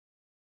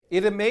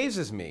It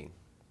amazes me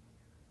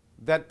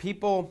that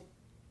people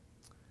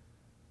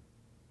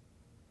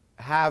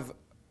have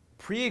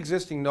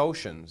pre-existing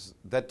notions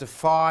that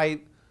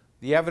defy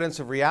the evidence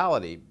of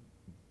reality,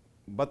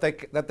 but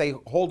that they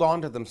hold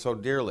on to them so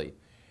dearly.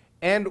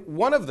 And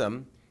one of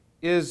them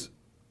is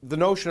the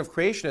notion of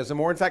creationism,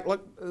 or in fact,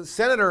 look,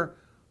 Senator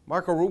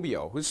Marco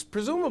Rubio, who's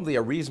presumably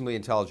a reasonably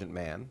intelligent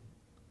man,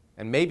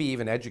 and maybe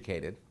even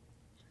educated,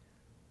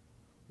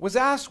 was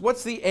asked,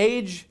 what's the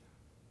age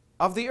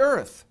of the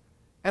Earth?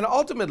 And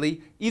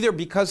ultimately, either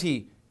because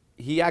he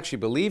actually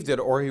believed it,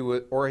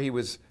 or he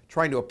was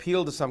trying to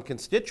appeal to some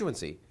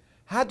constituency,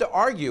 had to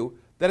argue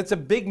that it's a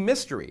big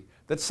mystery,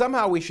 that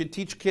somehow we should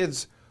teach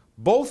kids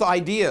both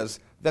ideas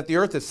that the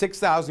Earth is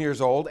 6,000 years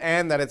old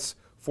and that it's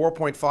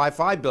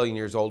 4.55 billion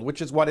years old,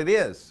 which is what it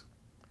is.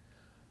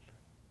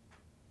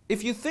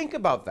 If you think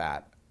about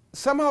that,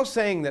 somehow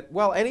saying that,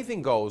 well,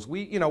 anything goes,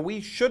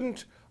 we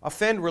shouldn't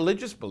offend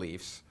religious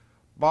beliefs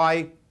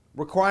by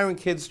requiring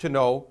kids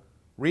to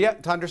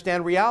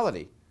understand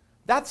reality.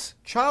 That's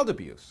child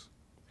abuse.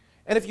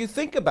 And if you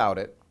think about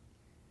it,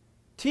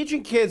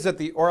 teaching kids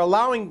or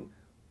allowing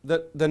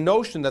the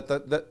notion that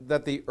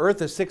the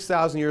Earth is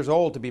 6,000 years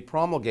old to be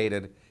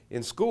promulgated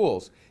in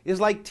schools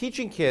is like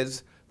teaching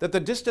kids that the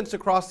distance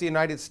across the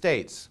United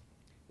States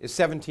is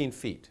 17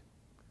 feet.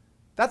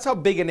 That's how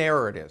big an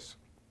error it is.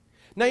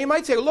 Now you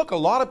might say, look, a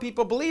lot of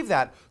people believe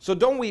that, so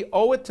don't we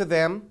owe it to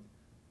them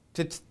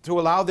to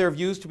allow their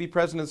views to be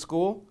present in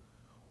school?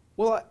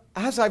 Well,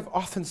 as I've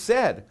often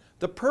said,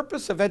 the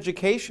purpose of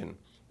education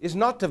is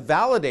not to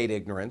validate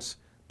ignorance,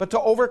 but to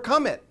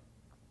overcome it.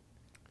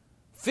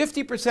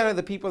 50% of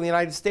the people in the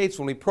United States,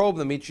 when we probe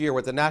them each year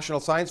with the National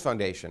Science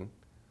Foundation,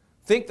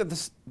 think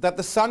that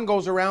the sun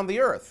goes around the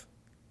Earth,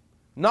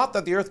 not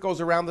that the Earth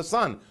goes around the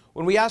sun.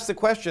 When we ask the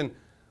question,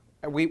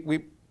 we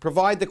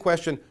provide the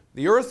question,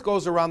 the Earth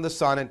goes around the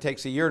sun and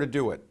takes a year to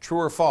do it, true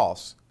or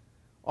false?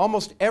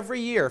 Almost every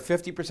year,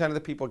 50% of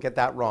the people get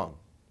that wrong.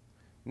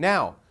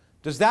 Now,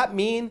 does that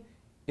mean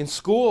in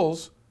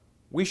schools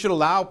we should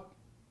allow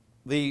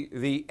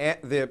the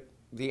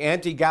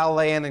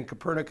anti-Galilean and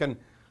Copernican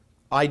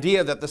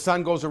idea that the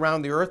sun goes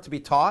around the Earth to be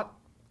taught?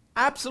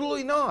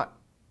 Absolutely not.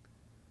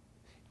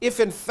 If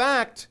in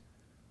fact,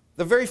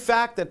 the very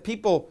fact that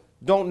people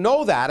don't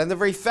know that, and the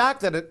very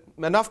fact that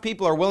enough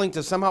people are willing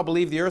to somehow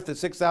believe the Earth is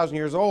 6,000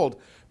 years old,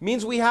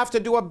 means we have to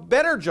do a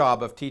better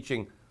job of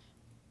teaching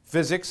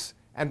physics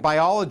and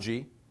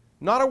biology,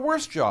 not a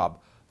worse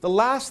job. The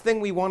last thing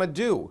we want to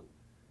do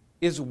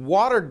is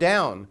water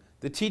down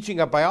the teaching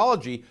of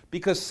biology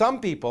because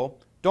some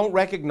people don't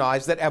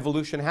recognize that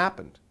evolution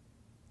happened.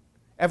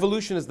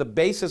 Evolution is the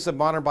basis of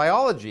modern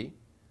biology,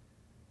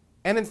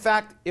 and in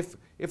fact,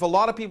 if a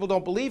lot of people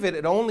don't believe it,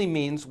 it only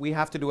means we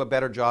have to do a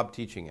better job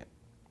teaching it.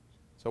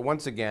 So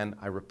once again,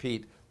 I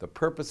repeat, the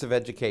purpose of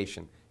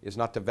education is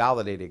not to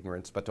validate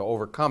ignorance, but to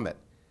overcome it.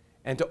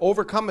 And to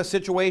overcome a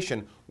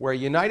situation where a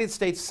United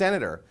States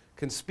senator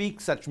can speak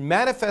such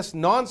manifest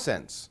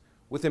nonsense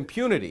with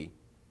impunity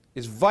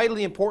is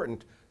vitally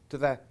important to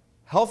the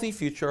healthy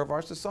future of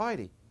our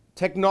society.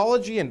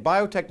 Technology and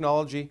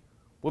biotechnology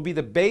will be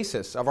the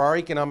basis of our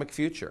economic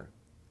future.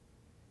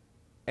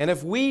 And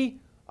if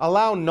we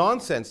allow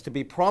nonsense to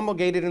be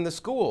promulgated in the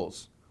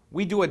schools,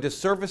 we do a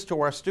disservice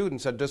to our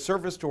students, a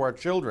disservice to our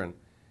children,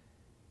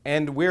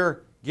 and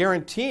we're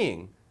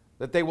guaranteeing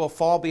that they will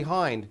fall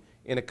behind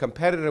in a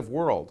competitive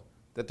world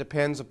that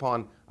depends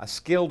upon a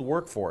skilled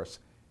workforce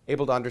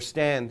able to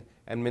understand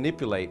and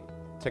manipulate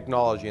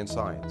technology and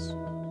science.